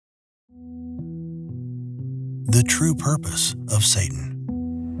The true purpose of Satan.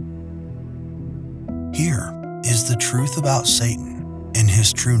 Here is the truth about Satan and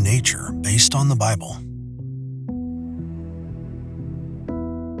his true nature based on the Bible.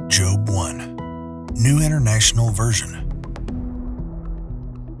 Job 1, New International Version.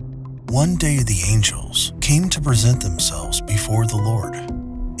 One day the angels came to present themselves before the Lord,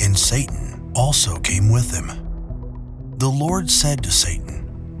 and Satan also came with them. The Lord said to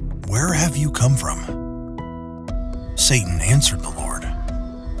Satan, "Where have you come from?" Satan answered the Lord,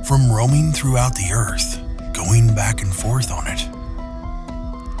 "From roaming throughout the earth, going back and forth on it."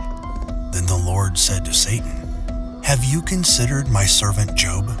 Then the Lord said to Satan, "Have you considered my servant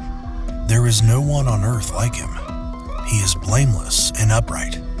Job? There is no one on earth like him. He is blameless and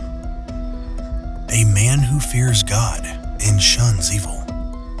upright, a man who fears God and shuns evil."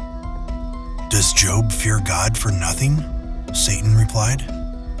 "Does Job fear God for nothing?" Satan replied.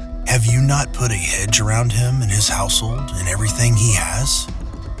 "Have you not put a hedge around him and his household and everything he has?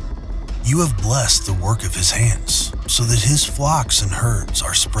 You have blessed the work of his hands, so that his flocks and herds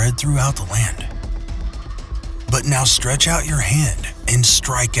are spread throughout the land. But now stretch out your hand and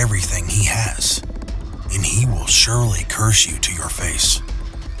strike everything he has, and he will surely curse you to your face."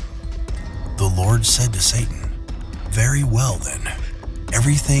 The Lord said to Satan, "Very well then,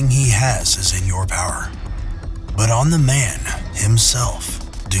 everything he has is in your power, but on the man himself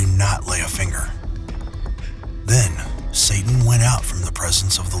do not lay a finger." Then Satan went out from the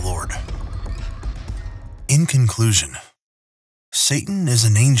presence of the Lord. In conclusion, Satan is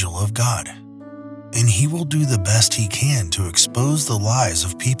an angel of God, and he will do the best he can to expose the lies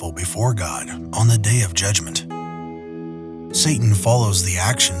of people before God on the day of judgment. Satan follows the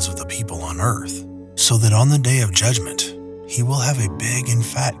actions of the people on earth, so that on the day of judgment, he will have a big and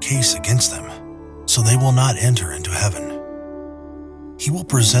fat case against them, so they will not enter into heaven. He will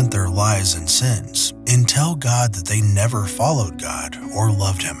present their lies and sins and tell God that they never followed God or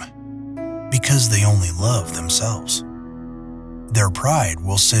loved him, because they only love themselves. Their pride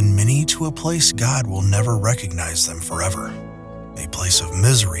will send many to a place God will never recognize them forever, a place of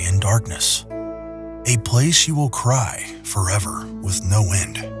misery and darkness, a place you will cry forever with no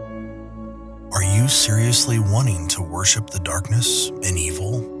end. Are you seriously wanting to worship the darkness and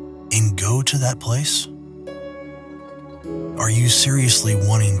evil and go to that place? Are you seriously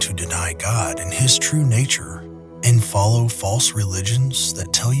wanting to deny God and his true nature and follow false religions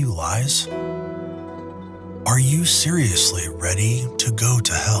that tell you lies? Are you seriously ready to go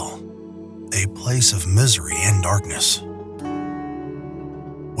to hell, a place of misery and darkness?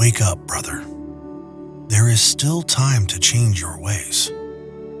 Wake up, brother. There is still time to change your ways.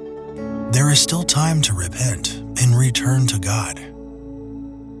 There is still time to repent and return to God.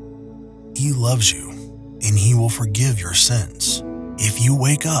 He loves you, and he will forgive your sins if you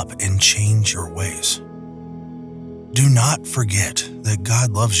wake up and change your ways. Do not forget that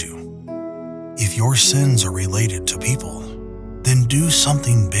God loves you. If your sins are related to people, then do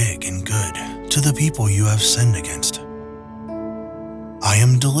something big and good to the people you have sinned against. I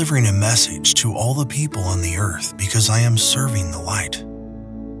am delivering a message to all the people on the earth because I am serving the light.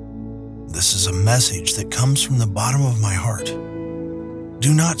 This is a message that comes from the bottom of my heart.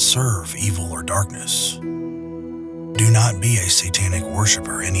 Do not serve evil or darkness. Do not be a satanic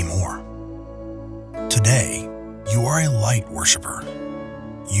worshiper anymore. Today, you are a light worshiper.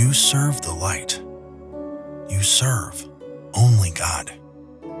 You serve the light. You serve only God.